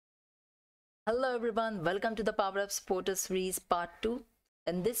Hello everyone, welcome to the Power Apps Portal series part 2.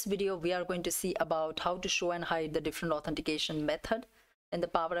 In this video, we are going to see about how to show and hide the different authentication method in the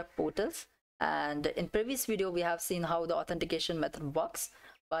Power App portals. And in previous video, we have seen how the authentication method works.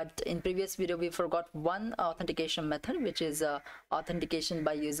 But in previous video, we forgot one authentication method, which is authentication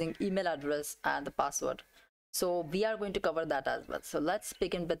by using email address and the password. So we are going to cover that as well. So let's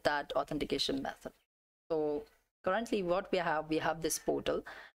begin with that authentication method. So currently what we have this portal,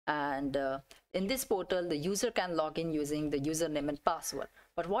 and in this portal the user can log in using the username and password.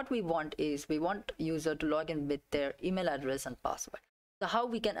 But what we want is we want user to log in with their email address and password. So how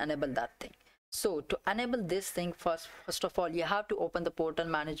we can enable that thing? So to enable this thing, first of all, you have to open the portal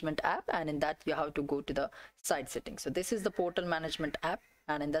management app, and in that you have to go to the site settings. So this is the portal management app,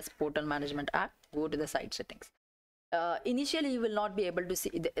 and in this portal management app, go to the site settings. Initially you will not be able to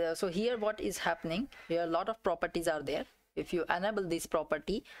see so here what is happening here, a lot of properties are there. If you enable this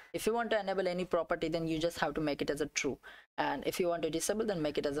property, if you want to enable any property, then you just have to make it as a true, and if you want to disable, then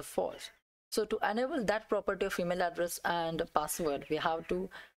make it as a false. So to enable that property of email address and password, we have to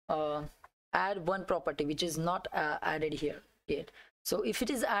add one property which is not added here yet. So if it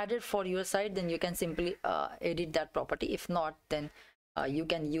is added for your site, then you can simply edit that property. If not, then you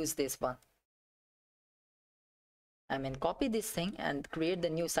can use this one. Copy this thing and create the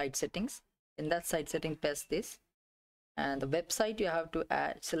new site settings. In that site setting, paste this, and the website you have to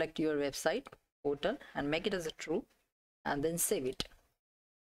select your website portal and make it as a true, and then save it.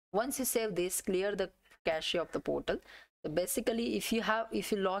 Once you save this, clear the cache of the portal. So basically, if you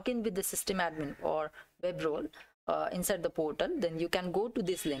log in with the system admin or web role inside the portal, then you can go to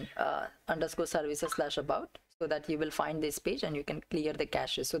this link _services/about, so that you will find this page and you can clear the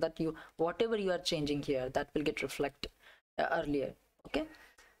cache, so that whatever you are changing here, that will get reflected earlier. Okay,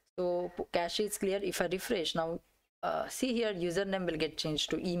 so cache is clear. If I refresh now, see here, username will get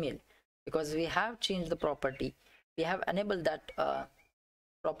changed to email because we have changed the property. We have enabled that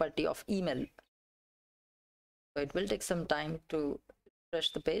property of email. So it will take some time to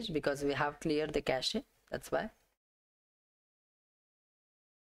refresh the page because we have cleared the cache, that's why.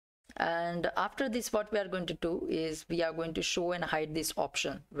 And after this, what we are going to do is we are going to show and hide this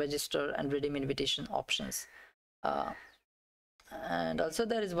option, register and redeem invitation options. And also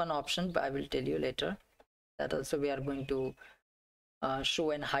there is one option, but I will tell you later, that also we are going to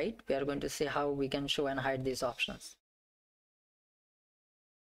show and hide. We are going to see how we can show and hide these options.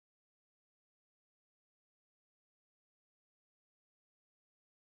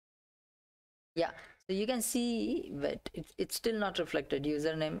 Yeah, so you can see that it's still not reflected.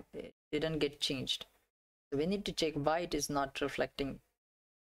 Username didn't get changed. So we need to check why it is not reflecting.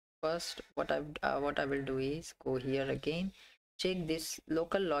 First, what I will do is go here again, check this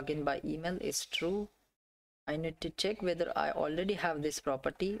local login by email is true. I need to check whether I already have this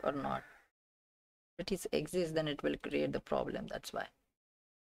property or not. If it exists, then it will create the problem. That's why.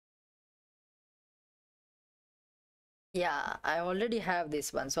 Yeah, I already have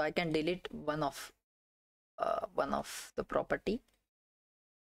this one, so I can delete one of the property.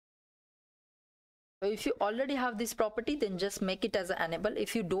 So if you already have this property, then just make it as an enable.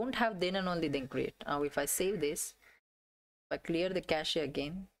 If you don't have, then and only then create. Now if I save this, if I clear the cache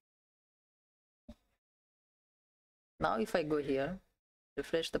again, now if I go here,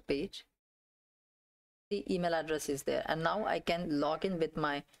 refresh the page, the email address is there, and now I can log in with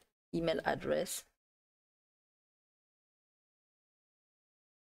my email address,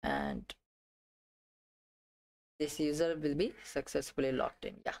 and this user will be successfully logged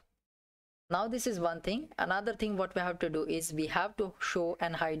in. Yeah, now this is one thing. Another thing what we have to do is we have to show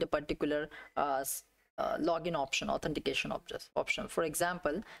and hide a particular login option, authentication option. For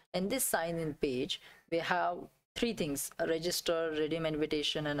example, in this sign in page, we have three things: register, redeem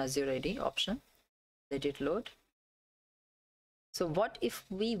invitation, and Azure ID option. Let it load. So what if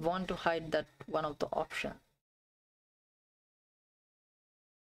we want to hide that one of the option?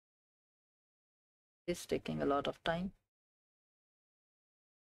 It's taking a lot of time.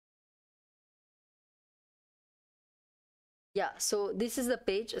 Yeah, so this is the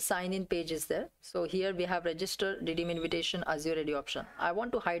page, sign in page is there. So here we have register, redeem invitation, Azure ID option. I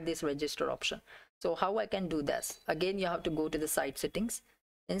want to hide this register option. So how I can do this? Again, you have to go to the site settings.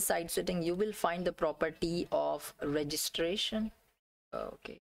 In site setting, you will find the property of registration.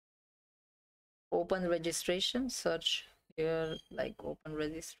 Okay. Open registration, search here like open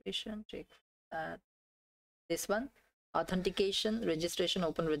registration, check that. This one, authentication, registration,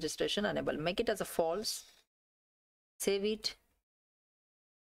 open registration, enable. Make it as a false. Save it,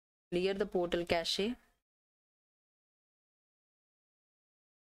 clear the portal cache,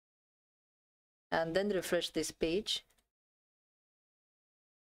 and then refresh this page.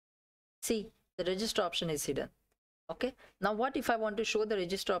 See, the register option is hidden. Okay, now what if I want to show the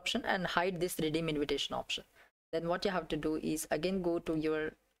register option and hide this redeem invitation option? Then what you have to do is again go to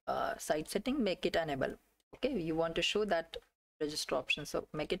your site setting, make it enable. Okay, you want to show that register option, so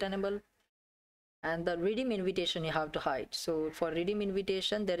make it enable. And the redeem invitation you have to hide. So for redeem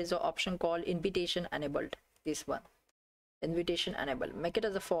invitation, there is an option called invitation enabled. This one, invitation enable, make it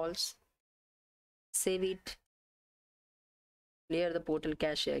as a false, save it, clear the portal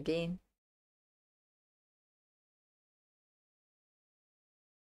cache again,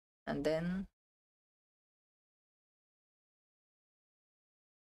 and then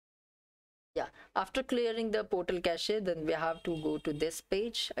yeah, after clearing the portal cache, then we have to go to this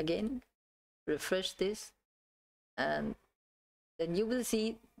page again, refresh this, and then you will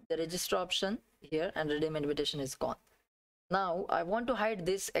see the register option here and redeem invitation is gone. Now I want to hide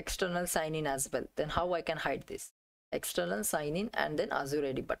this external sign-in as well. Then how I can hide this? External sign-in and then Azure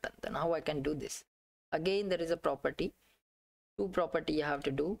AD button. Then how I can do this? Again, there is a property. Two property you have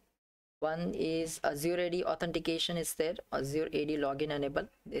to do. One is Azure AD authentication is there. Azure AD login enable.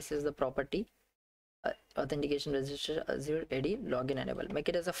 This is the property. Authentication register Azure AD login enable. Make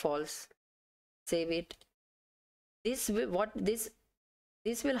it as a false. Save it. This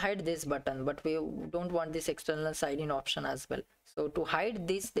will hide this button, but we don't want this external sign-in option as well. So to hide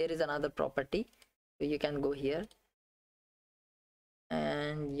this, there is another property. So you can go here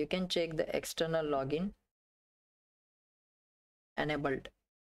and you can check the external login enabled.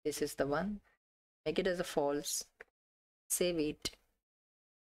 This is the one. Make it as a false, save it,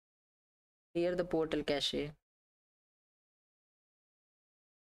 clear the portal cache.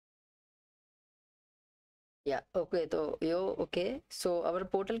 Yeah, okay, so our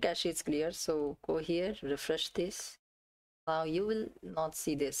portal cache is clear. So go here, refresh this. Now you will not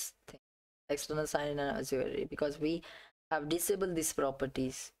see this thing, external sign-in and Azure, because we have disabled these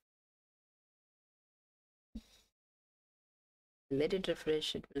properties. Let it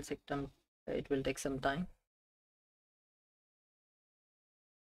refresh. It will take some time.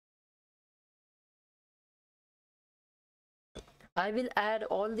 I will add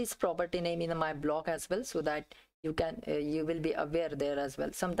all this property name in my blog as well, so that you will be aware there as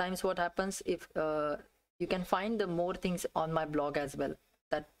well. Sometimes what happens, if you can find the more things on my blog as well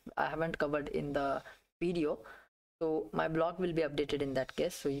that I haven't covered in the video, so my blog will be updated in that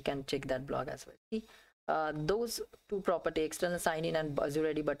case, so you can check that blog as well. See, those two property, external sign-in and Azure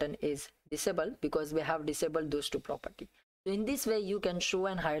AD button, is disabled because we have disabled those two property. So in this way you can show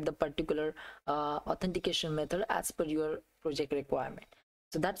and hide the particular authentication method as per your project requirement.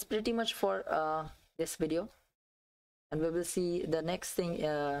 So that's pretty much for this video, and we will see the next thing,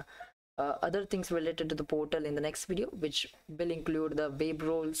 other things related to the portal in the next video, which will include the web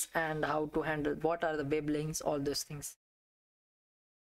roles and how to handle what are the web links, all those things.